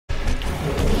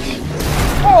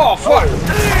fuck!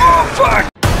 Oh fuck!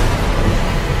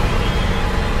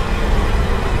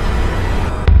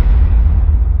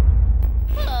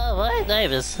 My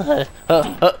name is.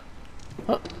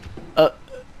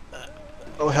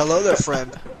 Oh, hello there,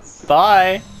 friend.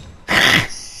 Bye.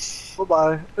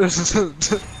 Bye-bye.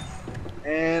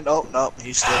 And, oh, no,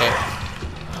 he's still there.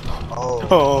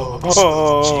 Oh,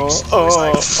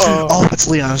 it's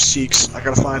Leon's cheeks. I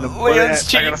gotta find him. Leon's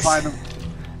cheeks. I gotta find him.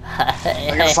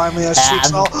 I gotta find Leon's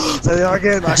cheeks. Oh, there they are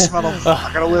again. I smell them.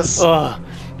 I gotta whiff.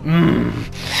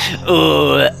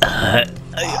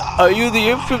 Are you the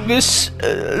infamous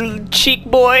cheek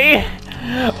boy?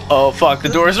 Oh fuck, the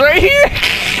door's right here!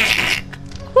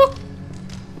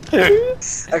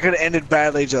 That could have ended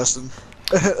badly, Justin.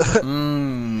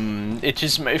 It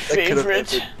is my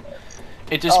favorite.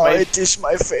 It is it is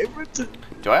my favorite.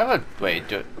 Do I have a wait?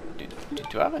 Do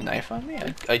I have a knife on me?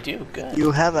 I do. Good.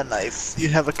 You have a knife. You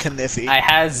have a kniffy. I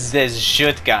has this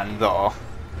shotgun though.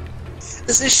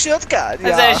 It's a shotgun.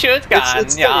 It's a shotgun.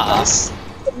 It's Yeah. nice.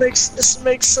 This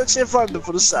makes such a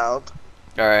wonderful sound.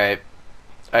 All right.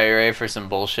 Are you ready for some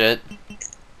bullshit?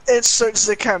 It's such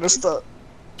the kind of stuff.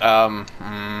 I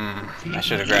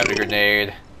should have grabbed a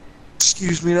grenade.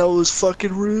 Excuse me, that was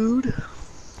fucking rude.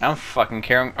 I don't fucking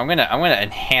care. I'm gonna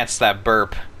enhance that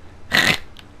burp.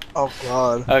 Oh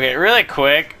god. Okay, really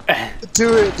quick.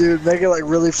 Do it, dude. Make it like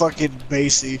really fucking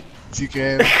bassy, if you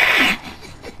can.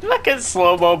 Fucking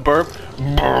slow-mo burp.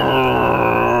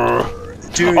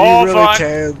 Dude, Oh, you really fuck.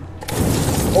 can.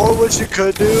 Or what you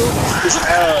could do is,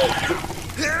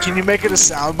 can you make it a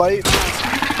soundbite?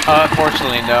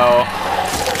 Unfortunately, no.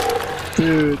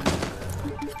 Dude.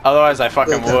 Otherwise, I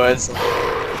fucking would. Make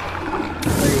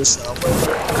it a soundbite.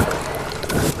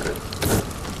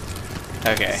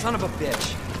 Okay. Son of a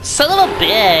bitch. Son of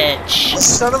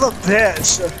a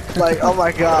bitch! Like, oh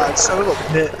my god, son of a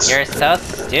bitch. You're so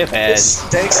stupid. It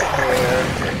stinks in here.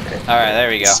 Alright, there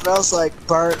we It go. smells like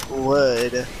burnt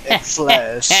wood and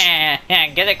flesh. Get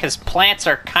it? Because plants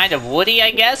are kind of woody,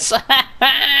 I guess?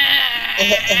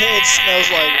 It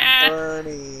smells like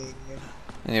burning.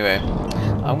 Anyway,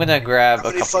 I'm gonna grab How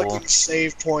a many couple. fucking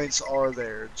save points are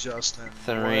there, Justin?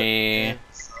 3,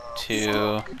 2,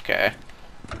 okay.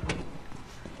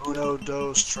 Uno,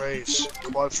 dos, tres,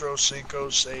 cuatro,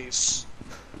 cinco, seis.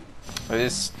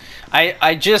 These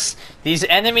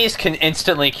enemies can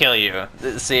instantly kill you.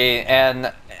 See,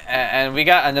 and we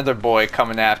got another boy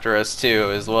coming after us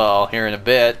too, as well, here in a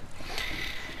bit.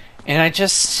 And I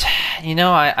just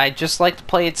like to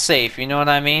play it safe, you know what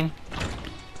I mean?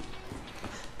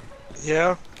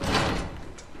 Yeah.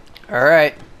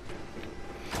 Alright.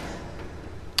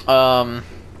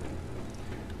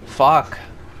 Fuck.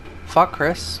 Fuck,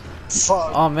 Chris.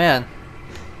 Fuck. Oh, man.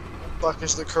 Fuck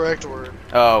is the correct word.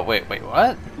 Oh, wait,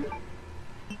 what?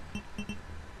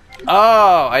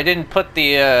 Oh, I didn't put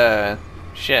the,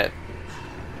 shit.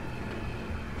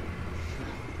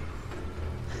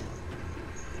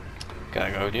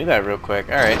 Gotta go do that real quick.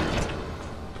 Alright.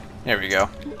 There we go.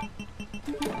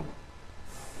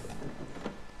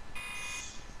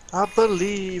 I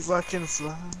believe I can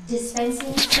fly.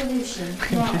 Dispensing solution.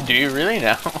 Now. Do you really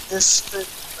know?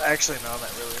 Actually, no,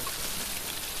 not really.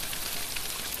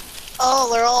 Oh,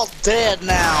 they're all dead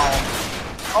now.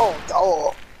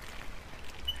 Oh.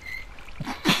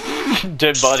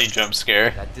 Dead body jump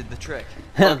scare. That did the trick.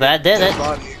 That did Dead it.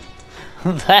 body.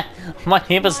 My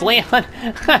name is Leon.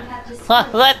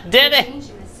 That did it.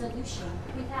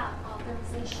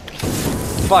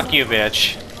 Fuck you,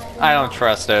 bitch. I don't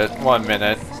trust it. 1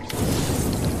 minute.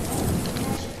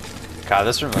 God,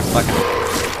 this room looks fucking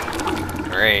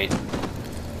great.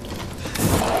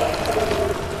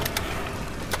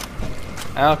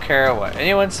 I don't care what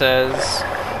anyone says.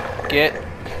 Get.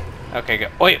 Okay, go.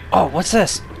 Wait. Oh, what's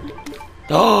this?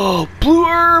 Oh, blue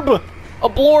herb. A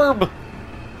blorb.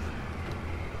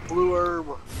 Blue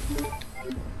herb.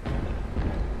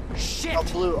 Shit! A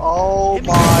blue. Oh my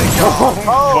god.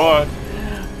 Oh,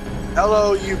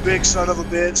 Hello, you big son of a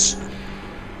bitch.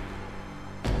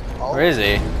 Oh. where is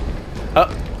he? Oh!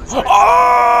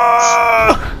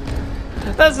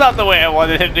 That's not the way I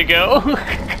wanted him to go.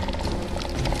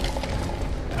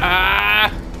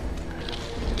 Ah!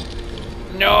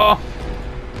 No.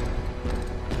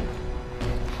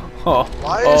 Oh.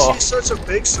 Why is he such a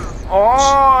big son of a bitch?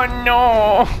 Oh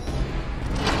no!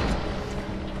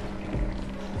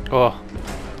 Oh.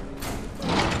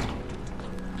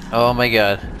 Oh my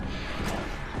god.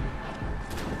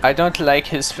 I don't like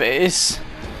his face.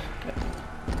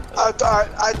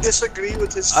 I disagree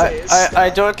with his face. I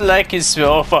don't like his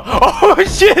sofa. Oh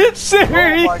shit, it's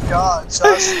scary! Oh my god,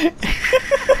 Justin.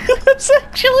 That's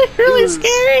actually really Dude.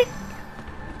 scary.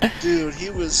 Dude, he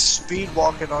was speed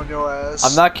walking on your ass.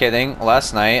 I'm not kidding.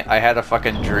 Last night I had a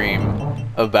fucking dream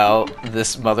about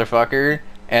this motherfucker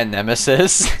and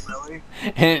Nemesis. Really?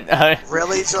 And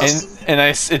Really, Justin?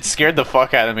 it scared the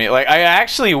fuck out of me. Like I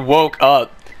actually woke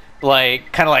up,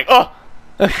 like kind of like oh,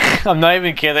 I'm not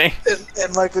even kidding.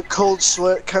 And like a cold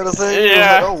sweat kind of thing.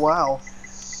 Yeah. Like, oh wow.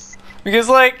 Because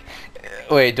like,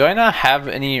 wait, do I not have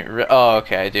any? Oh,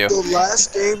 okay, I do. The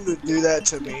last game to do that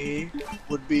to me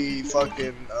would be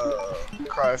fucking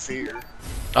Cry Fear.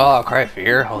 Oh, Cry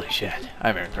Fear! Holy shit, I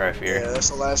remember Cry Fear. Yeah, that's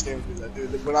the last game to do that,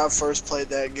 dude. When I first played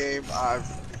that game, I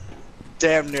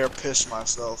damn near pissed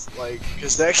myself, like,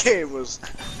 because that game was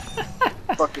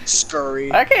fucking scurry.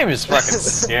 That game is fucking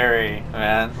scary,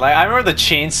 man. Like I remember the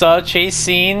chainsaw chase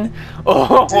scene.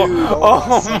 Oh, Dude,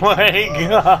 oh my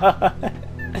god.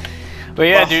 But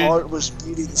yeah, My dude. heart was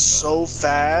beating so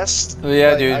fast. Yeah,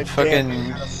 like, dude. I Fucking,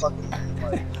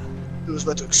 like, it was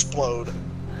about to explode.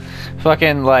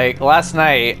 fucking like last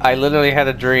night, I literally had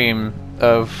a dream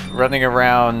of running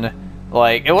around.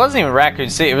 Like it wasn't even Raccoon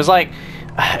City. It was like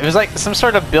some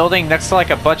sort of building next to like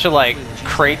a bunch of like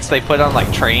crates they put on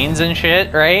like trains and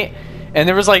shit, right? And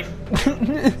there was like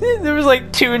there was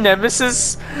like two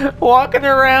Nemesis walking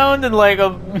around and like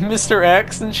a Mr.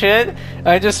 X and shit.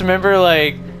 I just remember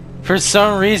like for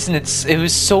some reason it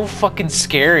was so fucking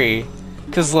scary,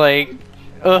 cause like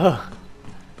ugh,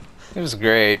 it was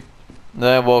great.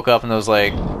 Then I woke up and I was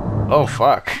like, oh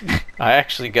fuck, I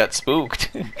actually got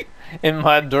spooked in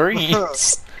my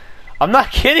dreams. I'm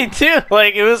not kidding too.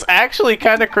 Like it was actually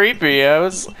kind of creepy. I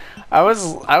was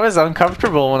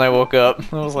uncomfortable when I woke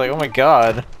up. I was like, oh my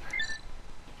god.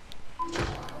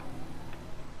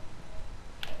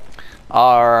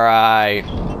 All right.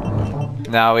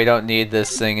 Now we don't need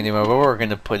this thing anymore, but we're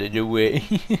gonna put it away.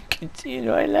 You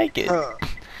know, I like it.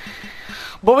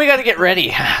 But we gotta get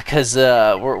ready, cause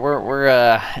we're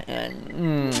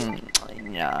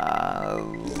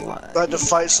About to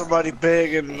fight somebody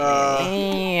big and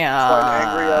quite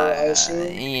angry, I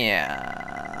assume. Yeah.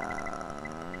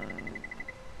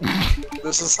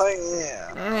 This is like,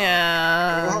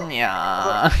 yeah.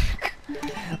 Yeah.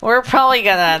 We're probably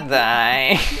gonna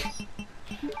die.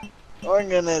 I'm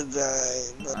gonna die.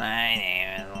 My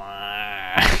name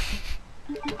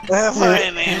is My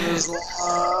name is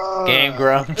Laura. Game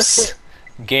Grumps.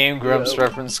 Game Grumps Yeah.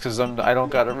 reference because I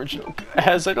don't got original,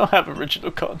 as I don't have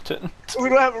original content. We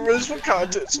don't have original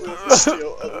content, so we have to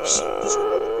steal episodes.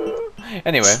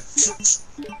 Anyway,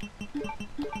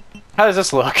 how does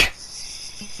this look?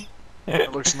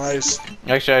 It looks nice.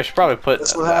 Actually, I should probably put.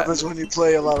 That's what happens when you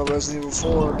play a lot of Resident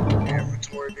Evil 4. Your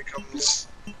inventory becomes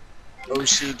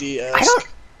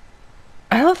OCD-esque.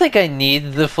 I don't think I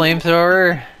need the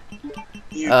flamethrower.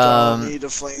 You don't need a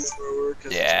flamethrower.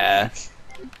 Yeah.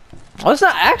 Well, it's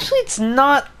not. Actually, it's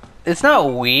not. It's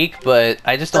not weak, but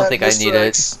I just don't think I need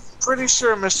it. Pretty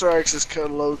sure Mr. X is kind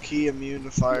of low-key immune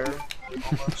to fire.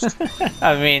 Almost.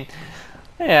 I mean,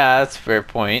 yeah, that's a fair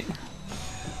point.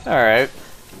 All right.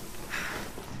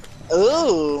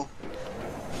 Ooh.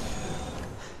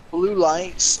 Blue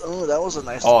lights. Oh, that was a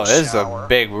nice Oh, little this is shower. a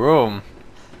big room.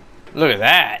 Look at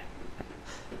that.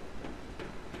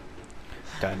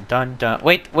 Dun dun dun.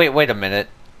 Wait a minute.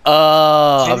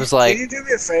 I was like, can you do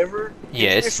me a favor? Can you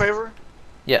yes. do me a favor?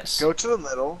 Yes. Go to the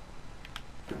middle.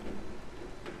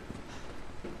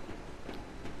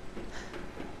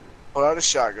 Pull out a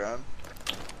shotgun.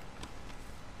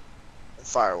 And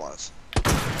fire once.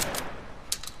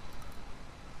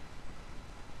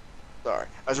 Sorry,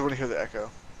 I just want to hear the echo.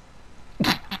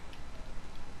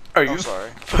 Are you I'm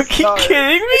sorry. fucking No,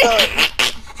 kidding me?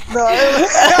 No,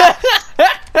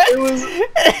 it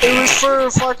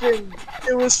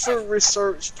was for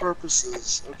research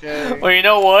purposes, okay? Well, you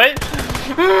know what?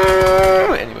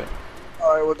 Anyway.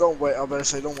 Alright, well don't wait, I'm about to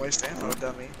say don't waste ammo,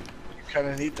 dummy. You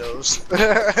kinda need those.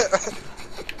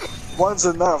 One's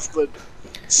enough, but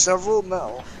several,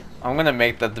 no. I'm gonna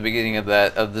make that the beginning of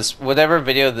this whatever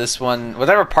video this one,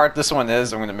 whatever part this one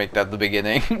is. I'm gonna make that the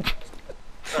beginning.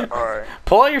 Alright.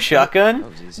 Pull out your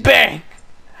shotgun. Bang.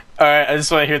 All right, I just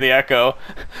want to hear the echo.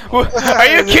 Are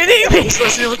you kidding me?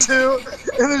 Just Resident Evil 2,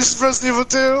 and then just Resident Evil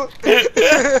 2.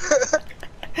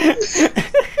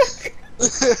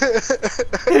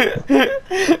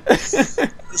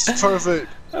 It's perfect.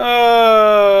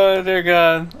 Oh, dear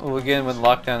God. We'll begin when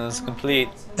lockdown is complete.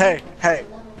 Hey, can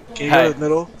you Hey. go to the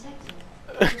middle?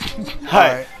 Hi.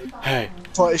 Alright. Hey.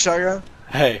 Pull out your shotgun.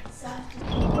 Hey.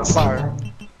 Fire.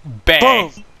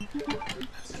 Bang. Boom!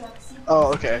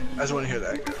 Oh, okay. I just want to hear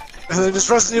that. And then just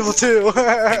Resident Evil 2.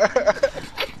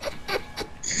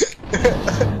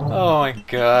 Oh my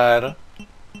God.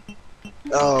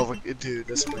 Oh, dude,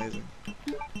 that's amazing.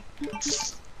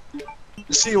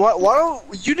 See, why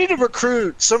don't you need to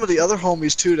recruit some of the other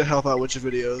homies too to help out with your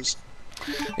videos?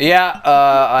 Yeah,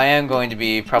 I am going to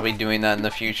be probably doing that in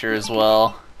the future as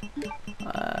well.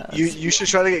 You should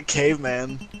try to get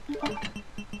Caveman.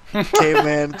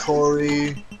 Caveman,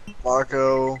 Corey,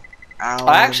 Marco, Alan,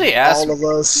 I actually asked all of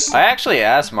us. I actually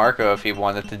asked Marco if he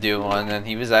wanted to do one, and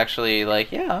he was actually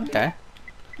like, "Yeah, okay."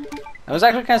 I was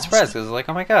actually kind of surprised because I was like,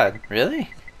 "Oh my god,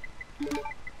 really?"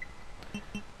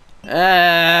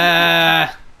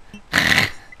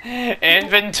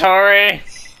 Inventory.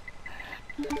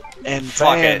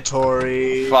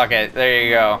 Inventory. Fuck it. There you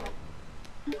go.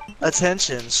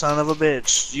 Attention, son of a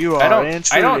bitch. You I are don't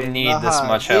intruding need this behind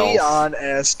much health. Leon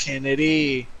S.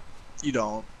 Kennedy. You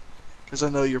don't. Because I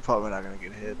know you're probably not going to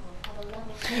get hit.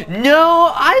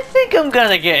 No, I think I'm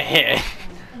gonna get hit.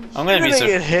 I'm gonna You're be going to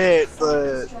get hit,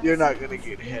 but you're not going to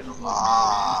get hit a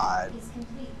lot.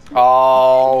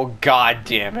 Oh, god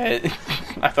damn it.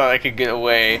 I thought I could get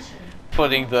away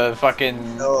putting the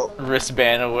fucking No.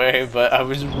 wristband away, but I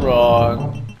was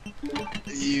wrong.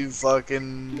 You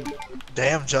fucking...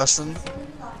 Damn, Justin.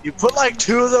 You put like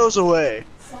 2 of those away.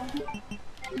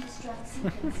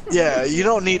 Yeah, you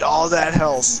don't need all that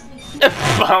health.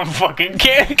 I'm fucking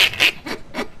kick.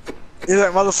 He's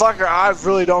like, motherfucker, I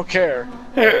really don't care.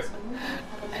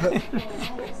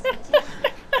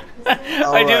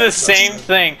 I do the same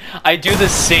thing. I do the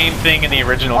same thing in the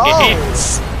original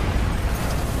games.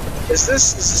 Is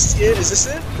this it? Is this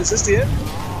it? Is this the end?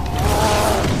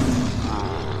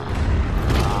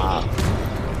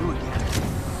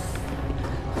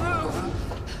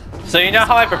 So you know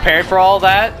how I prepared for all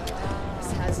that?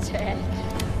 This has to end.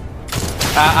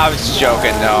 I was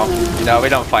joking. No, no, we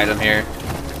don't fight him here.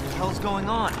 What the hell's going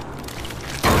on?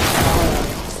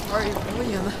 Sorry,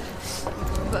 William.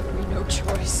 You left me no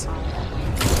choice.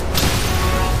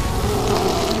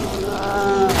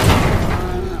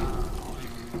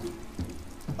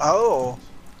 Oh.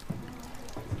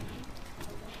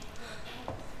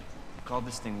 Call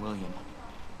this thing William.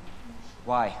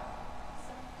 Why?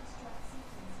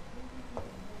 It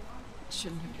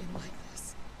shouldn't have been like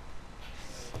this.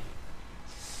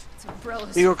 It's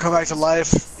Umbrella's. He will come back to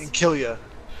life and kill you.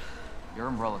 You're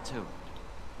Umbrella too.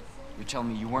 You're telling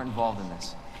me you weren't involved in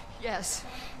this? Yes.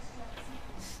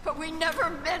 But we never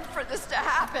meant for this to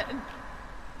happen.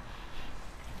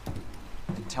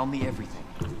 Then tell me everything.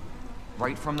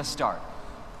 Right from the start.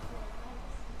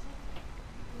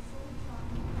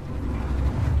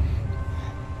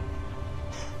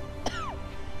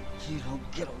 You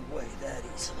don't get away that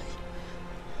easily.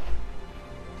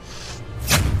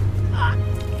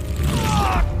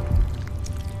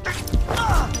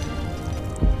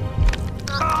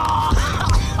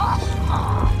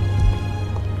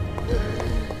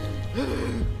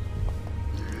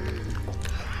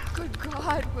 Good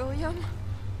God, William.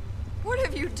 What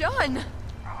have you done?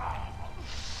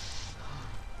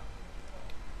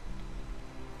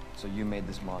 So you made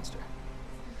this monster.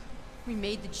 We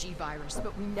made the G-Virus,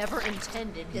 but we never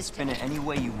intended You this spin to it any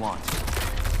way you want.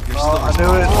 You're Oh, I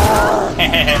still knew it.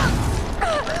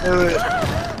 I knew it.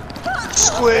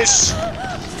 Squish.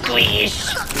 Squeeze.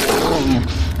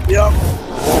 Yep.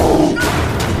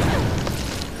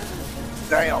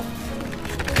 Damn.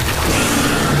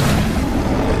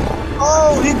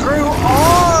 Oh, he grew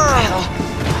arm.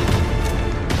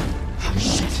 Oh,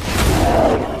 shit.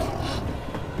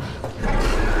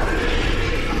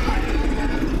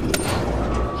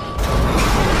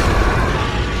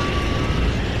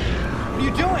 What are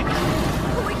you doing?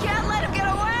 We can't let him get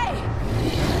away!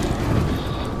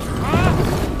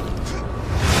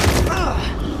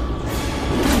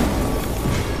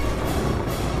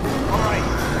 Alright.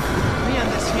 Me on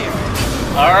this here.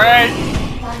 All right,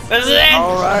 this is it.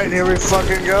 All right, here we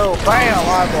fucking go. Bam,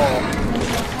 eyeball.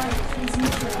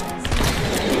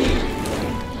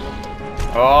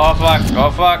 Oh fuck!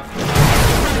 Oh fuck!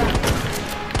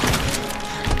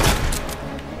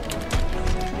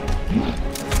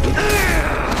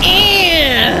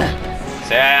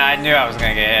 See, I knew I was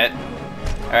gonna get hit.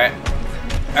 All right,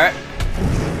 all right.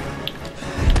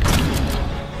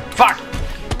 Fuck!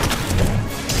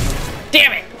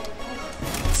 Damn it!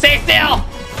 Stay still!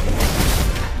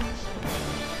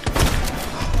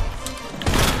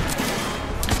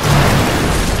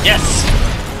 Yes!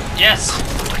 Yes!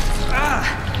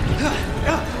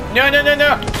 No, no, no,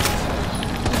 no!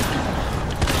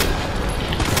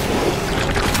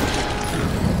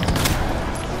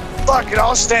 Fuck it,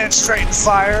 I'll stand straight and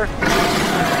fire.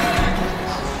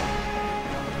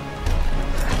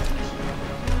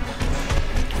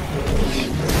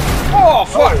 Oh,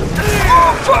 fuck!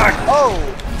 Oh, fuck! Oh,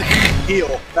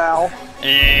 heal now.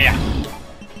 Yeah.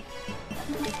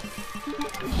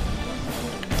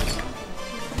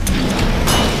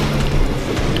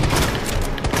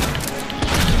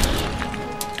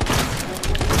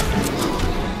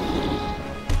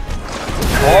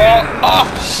 Oh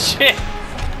shit!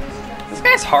 This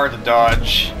guy's hard to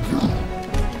dodge.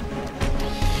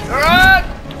 Run!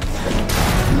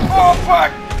 Oh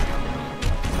fuck!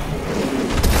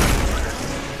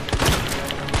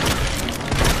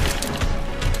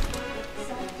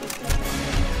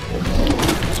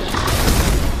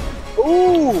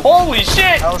 Ooh! Holy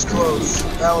shit! That was close.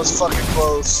 That was fucking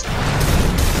close.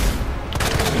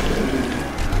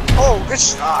 Oh, good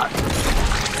shot.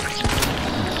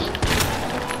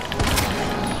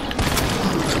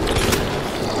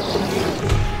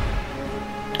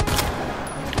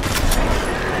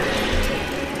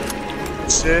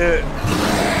 Shit.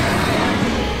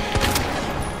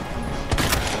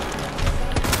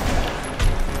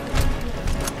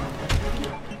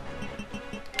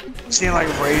 Seeing like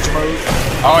rage mode.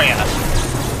 Oh yeah.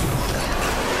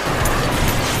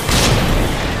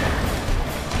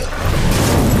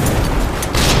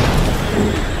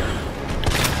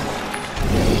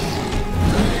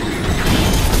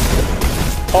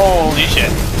 Holy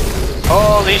shit.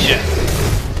 Holy shit.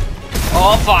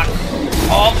 Oh fuck.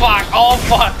 Oh fuck. Oh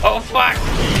fuck. Oh fuck.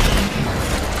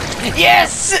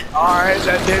 Yes! Alright,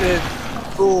 that did it.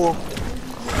 Cool.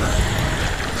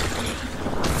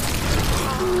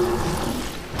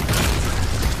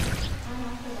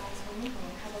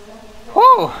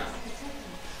 Whew.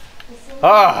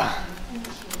 Oh.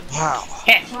 Wow.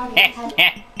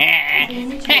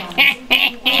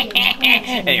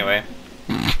 Anyway.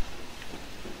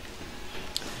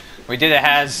 We did it,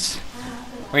 Has.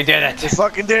 We did We it.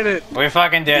 fucking did it. We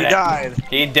fucking did He it. died.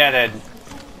 He did it.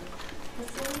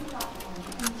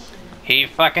 He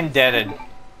fucking did it.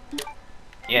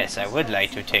 Yes, I would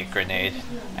like to take grenade.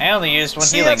 I only used one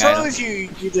See, I healing told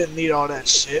item. you didn't need all that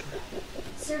shit.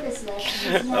 Service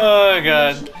lesson is now Oh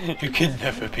god. You can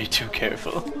never be too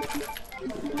careful.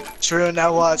 True,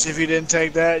 now watch, if you didn't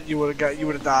take that, you would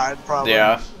have died, probably.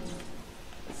 Yeah.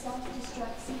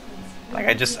 self-destruct sequence. Like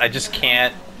I just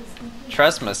can't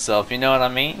trust myself, you know what I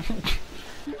mean?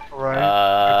 Right. You better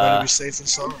Uh be safe and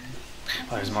sound.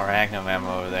 oh, there's more Magnum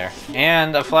ammo over there.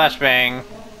 And a flashbang.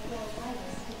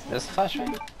 Is this a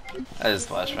flashbang? That is a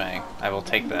flashbang. I will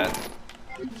take that.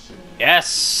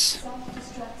 Yes!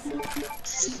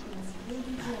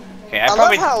 Okay, I I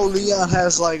probably love how Leon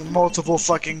has like multiple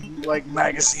fucking like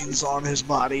magazines on his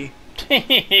body.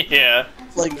 yeah.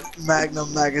 Like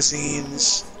Magnum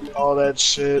magazines, all that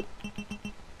shit.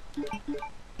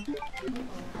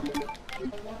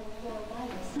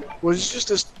 What did you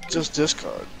just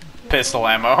discard? Pistol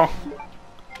ammo.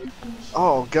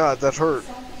 Oh god, that hurt.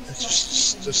 It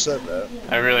just said that.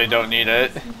 I really don't need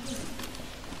it.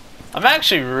 I'm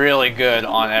actually really good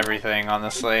on everything,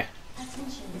 honestly.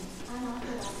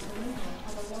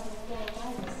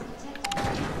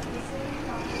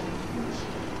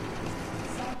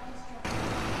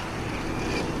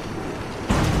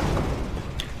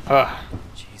 Ugh.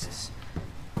 Jesus.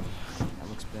 That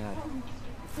looks bad.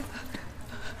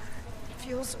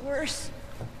 Feels worse.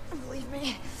 Believe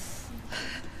me.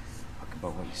 Talk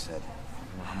about what you said. I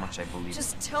don't know how much I believe.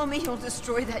 Just tell me you'll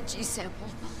destroy that G sample.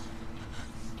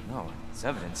 No, it's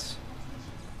evidence.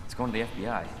 It's going to the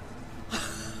FBI.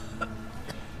 You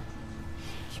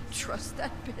trust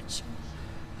that bitch?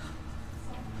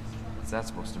 What's that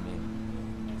supposed to mean?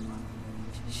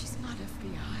 She's not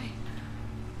FBI.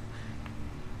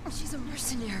 She's a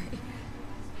mercenary.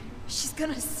 She's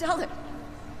gonna sell it.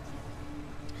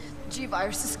 The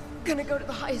G-Virus is gonna go to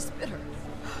the highest bidder.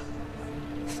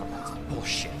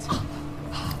 Bullshit.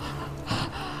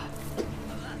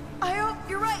 I hope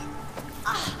you're right.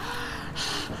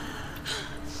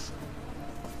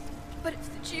 But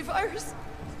if the G-Virus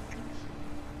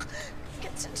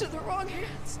gets into the wrong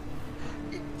hands...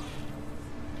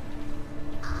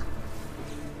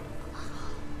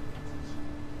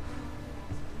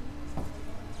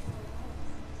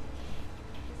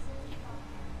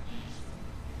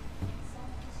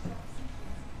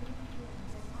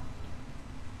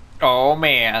 Oh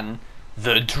man,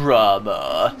 the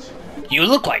drama. You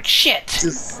look like shit,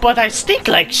 but I stink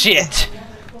like shit.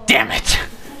 Damn it.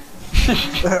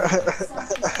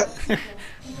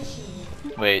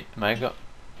 Wait, am I go?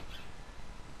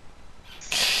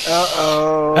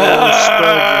 Uh-oh.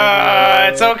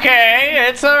 It's okay.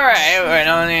 It's alright. We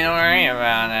don't need to worry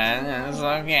about it. It's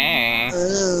okay.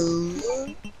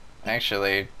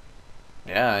 Actually,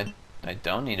 yeah, I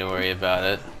don't need to worry about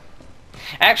it.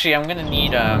 Actually, I'm gonna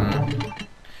need to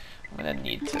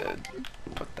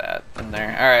put that in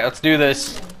there. Alright, let's do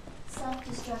this.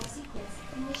 Self-destruct sequence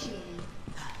initiated.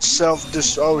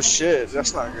 Oh shit,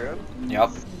 that's not good. Yep.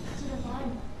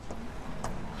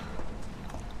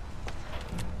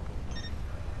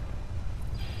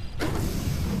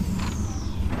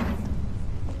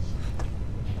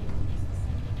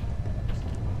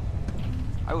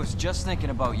 I was just thinking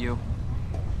about you.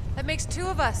 That makes 2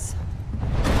 of us.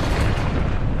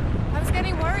 I was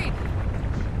getting worried.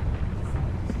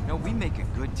 No, we make a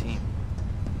good team.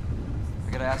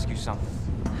 I gotta ask you something.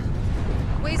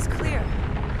 Way's clear.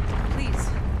 Please,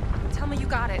 tell me you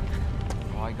got it.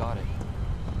 Oh, I got it.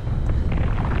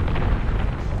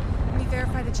 Let me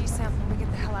verify the G sample and we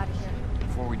get the hell out of here.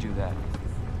 Before we do that,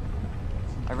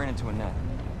 I ran into Annette.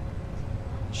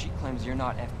 She claims you're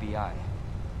not FBI.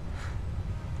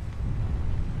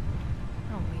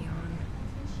 Oh, Leon.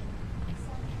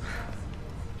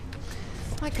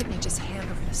 Why couldn't you just hand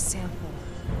over the sample?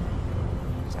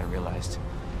 Because I realized,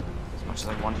 as much as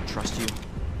I wanted to trust you,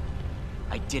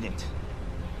 I didn't.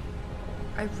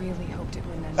 I really hoped it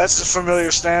wouldn't end. That's the familiar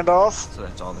standoff. So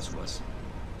that's all this was.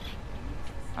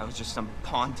 I was just some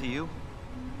pawn to you,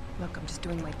 Look, I'm just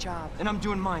doing my job. and I'm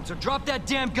doing mine, so drop that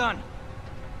damn gun!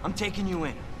 I'm taking you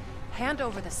in. Hand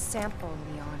over the sample,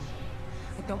 Leon.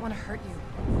 I don't want to hurt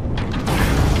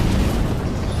you.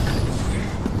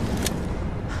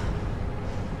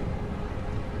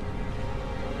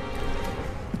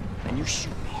 And you shoot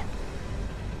me.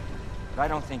 But I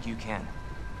don't think you can.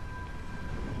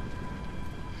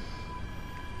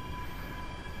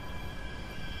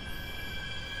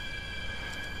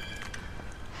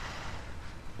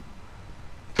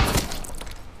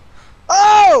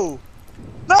 Oh!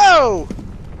 No!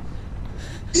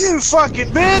 You fucking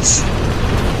bitch!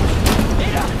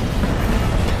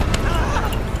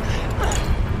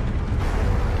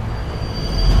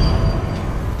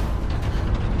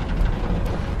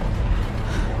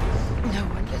 No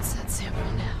one gets that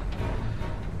sample now.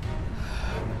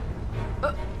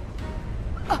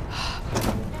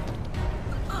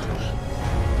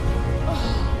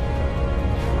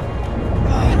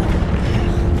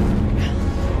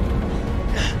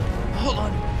 Hold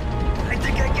on. I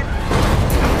think I can...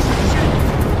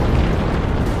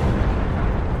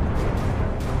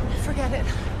 Forget it.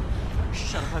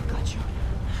 Shut up, I've got you.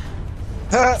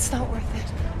 It's not worth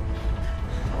it.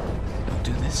 Don't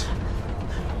do this.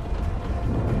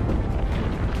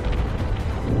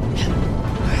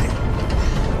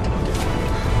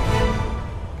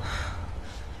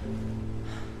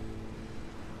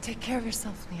 Take care of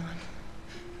yourself, Leon.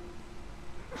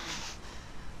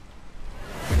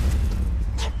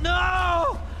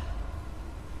 No!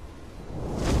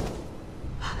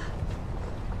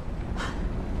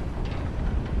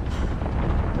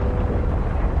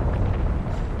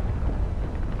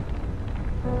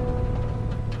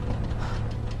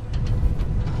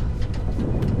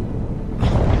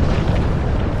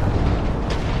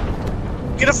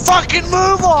 Get a fucking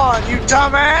move on, you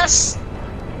dumbass!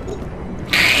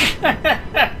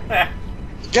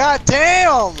 God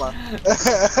damn!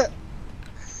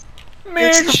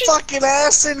 Man, Get your fucking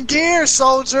ass in gear,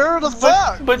 soldier! The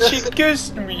fuck? but she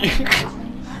kissed me.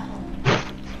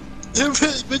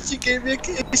 But she gave me a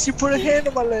kiss. You put a hand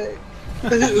on my leg.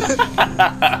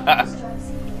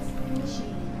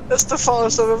 That's the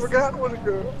fondest I've ever gotten with a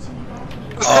girl.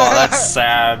 Oh, that's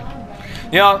sad.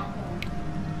 You know,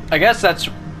 I guess that's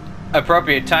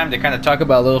appropriate time to kind of talk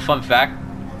about a little fun fact.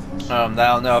 I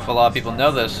don't know if a lot of people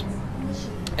know this.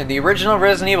 In the original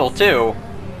Resident Evil 2,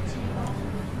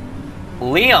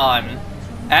 Leon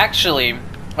actually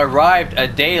arrived a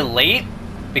day late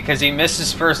because he missed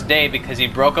his first day because he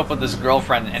broke up with his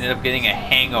girlfriend and ended up getting a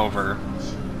hangover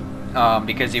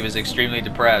because he was extremely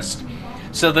depressed.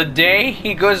 So the day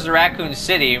he goes to Raccoon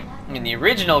City in the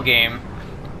original game,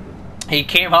 he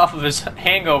came off of his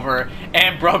hangover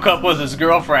and broke up with his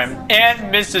girlfriend and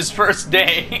missed his first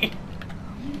day.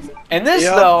 And this,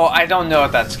 Yep. though, I don't know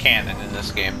if that's canon in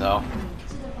this game, though.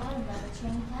 To the bottom of the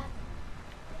train platform.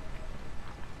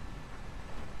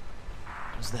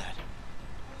 What's that?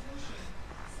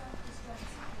 Self-destruct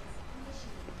sequence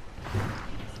initiated.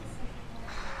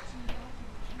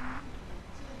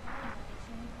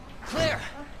 Claire!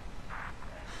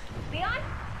 Leon?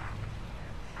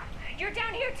 You're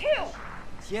down here too!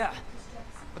 Yeah,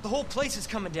 but the whole place is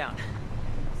coming down.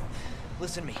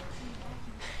 Listen to me.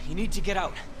 You need to get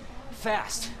out.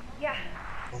 Fast. Yeah,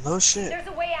 Well, no shit. there's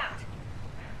a way out.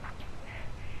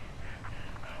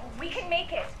 We can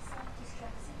make it.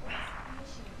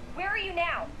 Where are you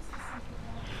now?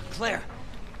 Claire,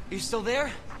 are you still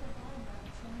there?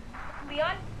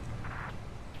 Leon?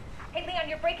 Hey Leon,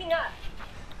 you're breaking up.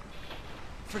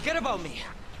 Forget about me.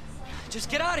 Just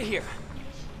get out of here.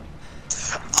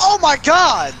 Oh my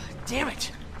god! Damn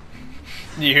it.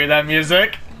 Do you hear that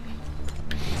music?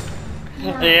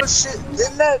 Yeah. Oh, shit,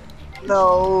 didn't that?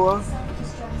 No.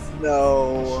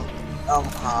 No. I'm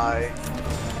high.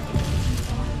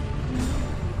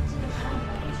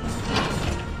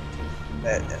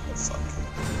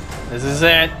 Fuck. This is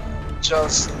it.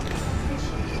 Justin.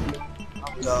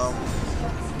 I'm dumb.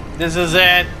 This is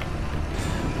it.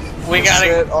 We gotta.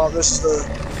 Shit. Oh, this is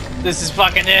This is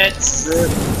fucking it. This is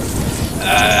it.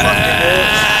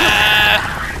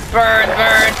 Burn,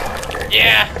 burn.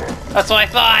 Yeah, that's what I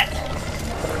thought.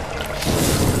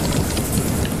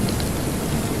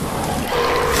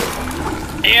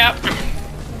 Yep.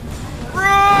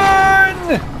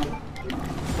 Run!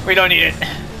 We don't need it.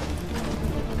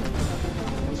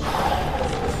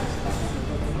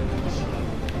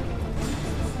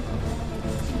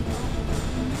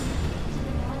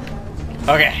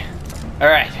 Okay. All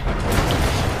right.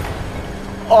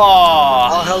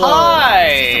 Oh, hello.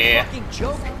 hi. Fucking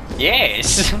joke.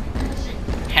 Yes.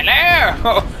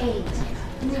 Hello. 8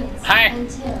 minutes Hi.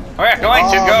 until We're going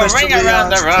to Oh, go Mr. ring around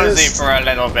the Leon's rosy pissed. for a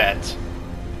little bit.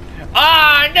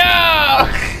 Oh no!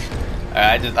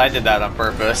 I did that on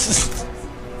purpose.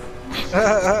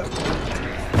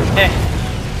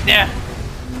 Yeah.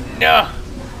 No.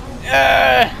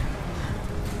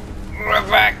 We're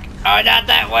back. Oh, not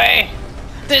that way.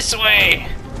 This way.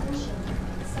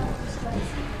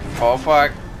 Oh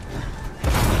fuck.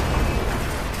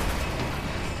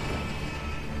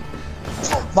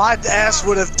 My ass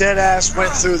would have dead ass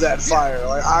went through that fire.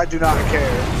 Like, I do not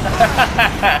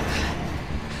care.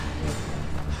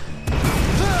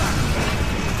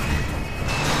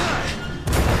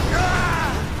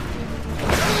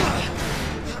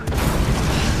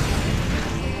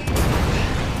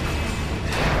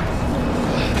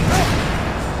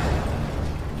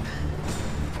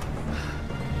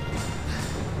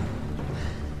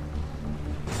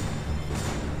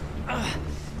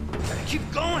 Gotta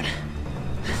keep going.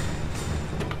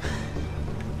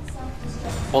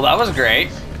 Well, that was great.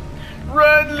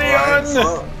 Run, Leon!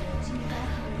 Fuck.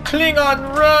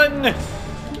 Klingon, run!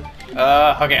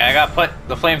 Okay, I gotta put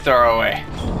the flamethrower away.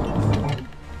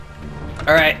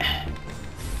 Alright.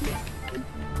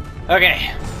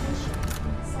 Okay,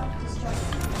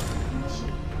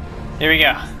 here we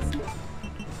go.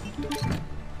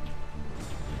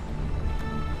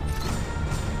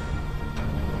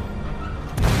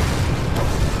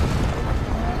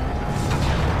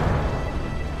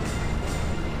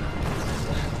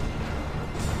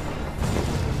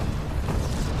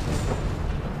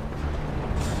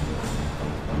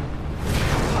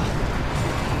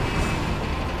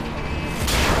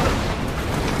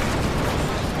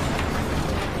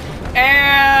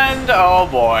 And oh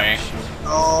boy,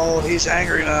 Oh, he's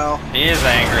angry now. he is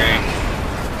angry.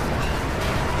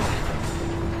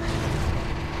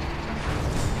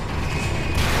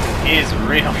 He is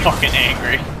real fucking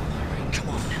angry. Come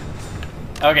on.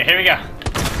 Okay, here we go.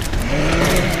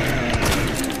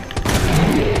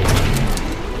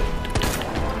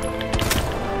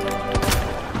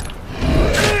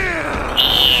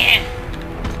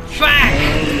 Fuck!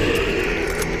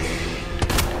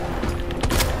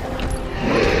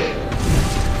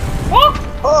 Woo!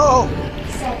 Oh!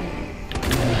 7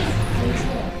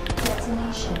 until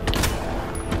detonation.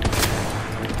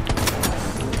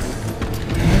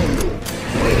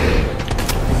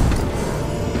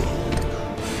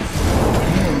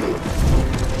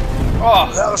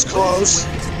 Oh, That was close.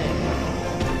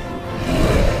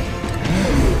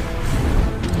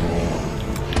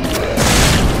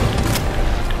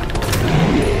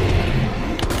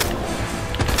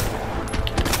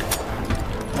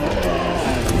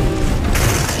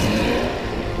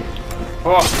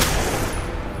 oh.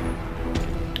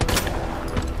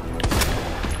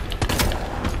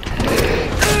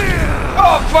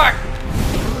 Oh, fuck!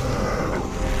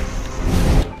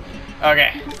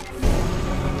 Okay.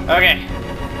 Okay.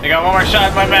 I got one more shot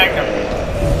at my magnum.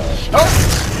 Oh!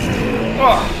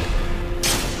 Oh!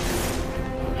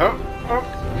 Oh! Oh!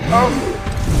 Oh!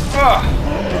 Oh!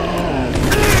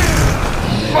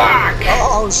 Fuck!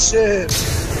 Oh, shit.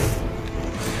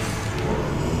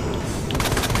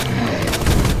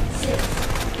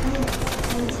 6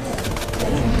 minutes until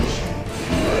detonation.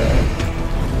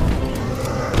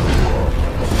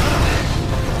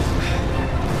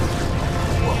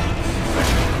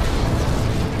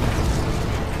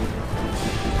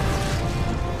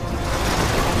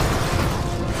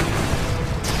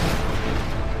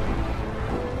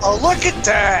 Oh, look at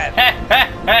that.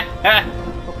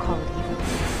 We'll call it even.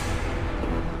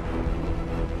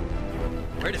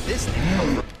 Where did this thing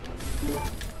come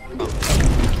from?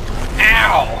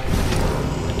 Ow!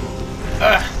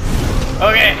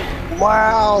 Okay.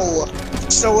 Wow.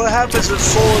 So what happens in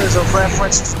 4 is a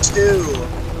reference to 2.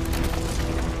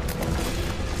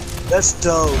 That's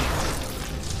dope.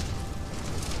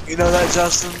 You know that,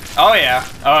 Justin? Oh yeah,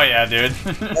 dude.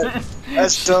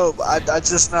 That's dope. I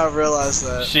just now realized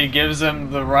that. She gives him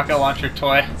the rocket launcher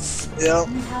twice. Yep.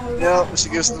 Yep. She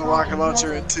gives him the rocket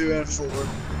launcher in 2 and 4.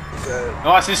 Okay. You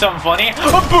wanna see something funny?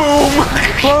 Boom!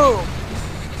 Boom!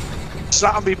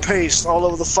 Zombie paste all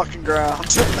over the fucking ground.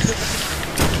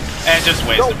 And just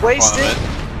waste Don't it for waste fun it. of it.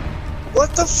 What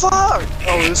the fuck?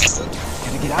 Oh, this is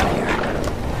Gotta get out of here.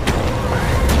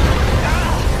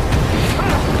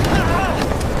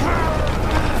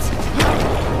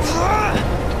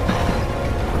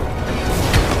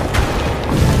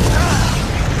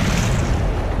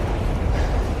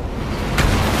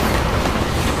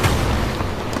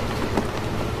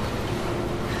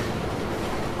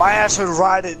 my ass would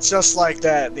ride it just like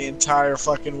that the entire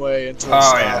fucking way until it Oh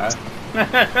stopped. yeah.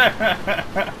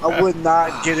 I would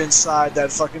not get inside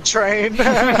that fucking train.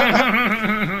 Can't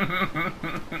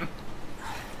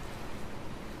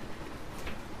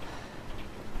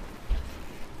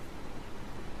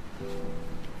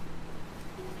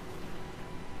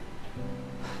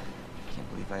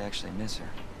believe I actually miss her.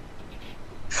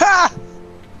 Ha!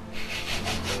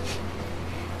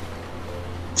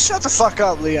 Shut the fuck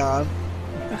up, Leon.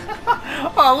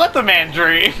 Oh, let the man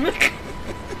dream.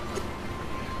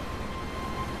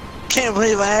 Can't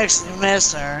believe I actually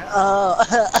missed her.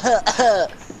 Oh.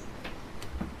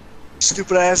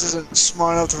 Stupid ass isn't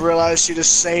smart enough to realize she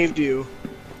just saved you.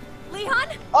 Leon?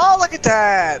 Oh, look at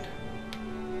that!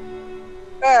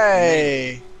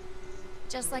 Hey!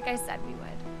 Just like I said we would.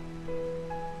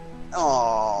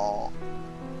 Oh.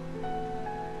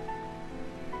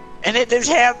 And it lives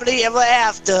happily ever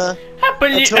after.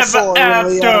 Happily Until ever 4 when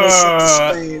Leon was sent to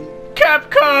after. Spain.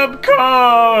 Capcom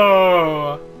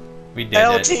Co. We did it.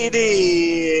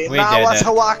 LTD. We Now did what's it.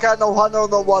 Hawaka no one no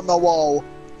one no whoa.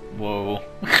 Whoa.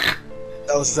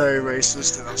 That was very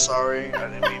racist, and I'm sorry. I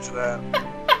didn't mean for that.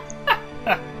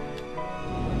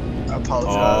 I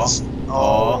apologize.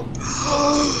 Oh.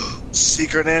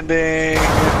 Secret ending.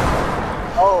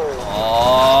 Oh.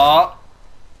 Oh.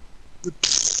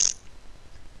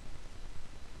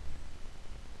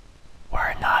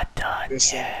 We're not done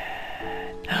Listen,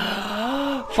 yet.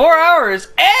 4 hours.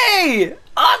 Hey!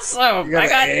 Awesome. you got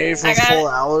an A for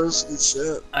 4 hours? Good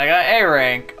shit. I got A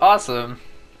rank. Awesome.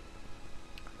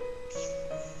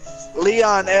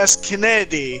 Leon S.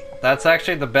 Kennedy. That's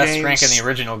actually the best Games. rank in the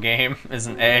original game, is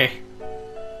an A.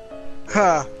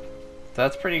 Huh.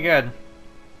 That's pretty good.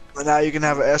 But now you can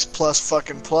have an S plus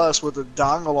fucking plus with a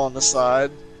dongle on the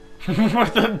side.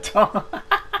 With a dog.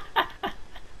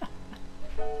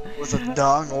 With a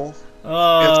dongle.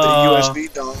 Oh. If the USB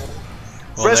dongle.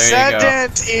 Well, there you go.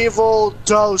 Resident Evil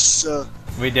Dose.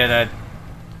 We did it.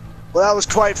 Well, that was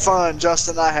quite fun.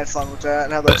 Justin and I had fun with that.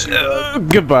 And how about you, Doug?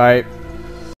 Goodbye.